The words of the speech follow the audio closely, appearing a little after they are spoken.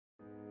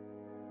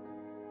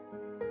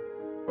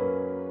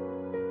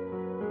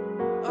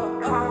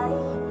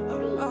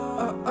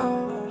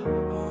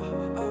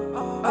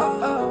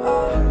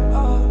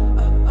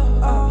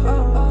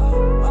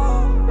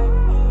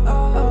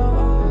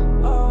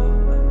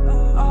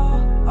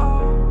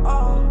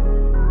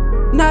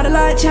Not a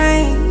lot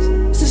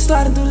changed, just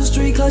sliding through the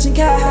street clutching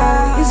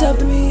cash. It's up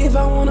to me if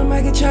I wanna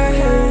make a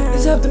change.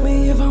 It's up to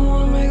me if I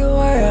wanna make a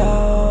way.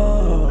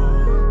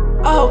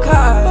 Oh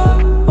God.